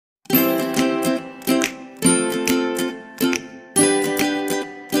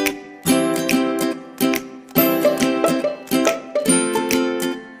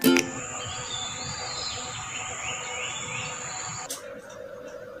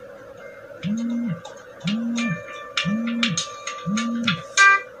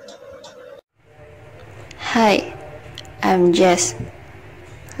Hi, I'm Jess.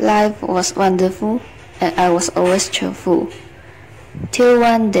 Life was wonderful and I was always cheerful. Till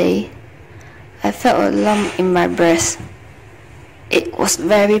one day, I felt a lump in my breast. It was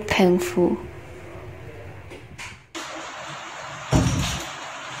very painful.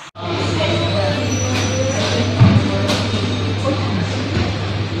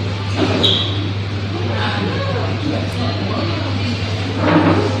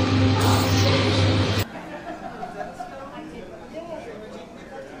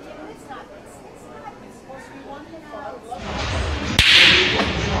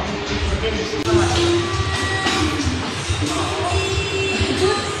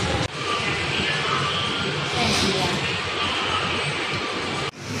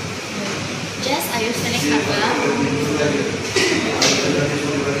 Jess, are you feeling unwell?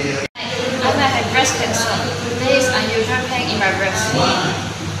 I might have breast cancer. There is unusual pain in my breast.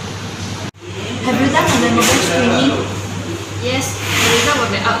 Have you done a mammogram screening? Yes, the result will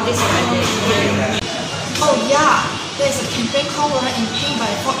be out this Friday. Oh yeah, there is a campaign called Women in Pain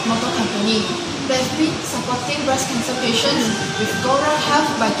by Ford Motor Company. They've been supporting breast cancer patients with oral health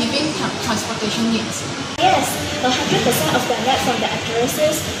by giving transportation needs. Yes, 100% of the net from the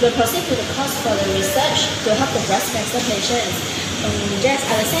accuracies will proceed to the cost for the research to help the breast cancer patients. Jess,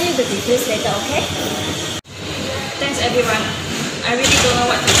 I will send you the details later, okay? Thanks everyone. I really don't know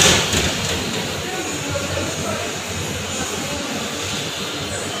what to do.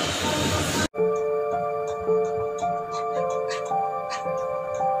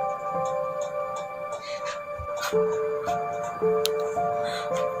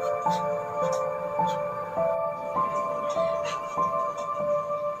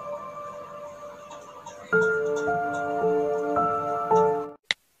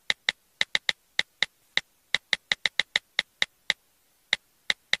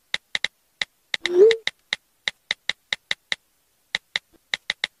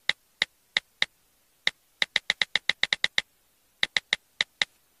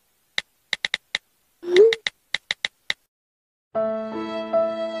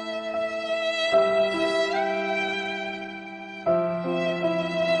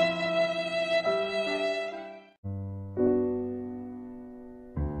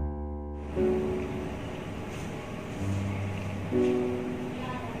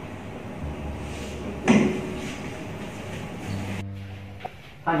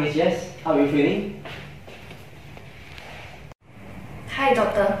 Hi Miss Jess, how are you feeling? Hi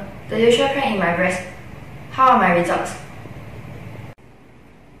doctor, the usual pain in my breast. How are my results?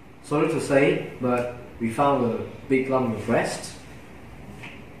 Sorry to say, but we found a big lump in your breast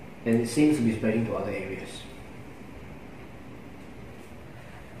and it seems to be spreading to other areas.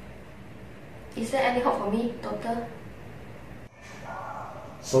 Is there any hope for me, doctor?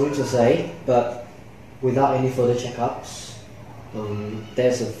 Sorry to say, but without any further checkups,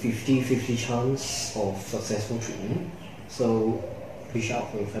 there's a 50-50 chance of successful treatment. So reach out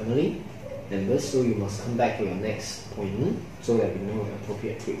for your family members, so you must come back for your next appointment so that we know the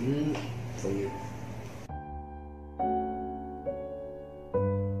appropriate treatment for you.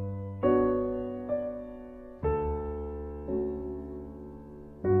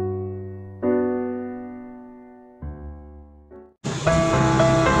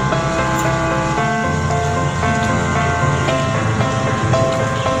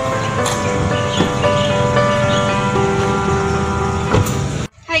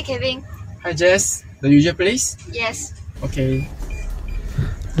 Hi Kevin. Hi Jess, the usual place? Yes. Okay.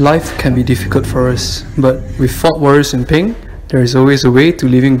 Life can be difficult for us, but with Ford Warriors in Pink, there is always a way to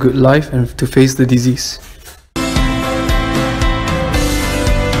living good life and to face the disease.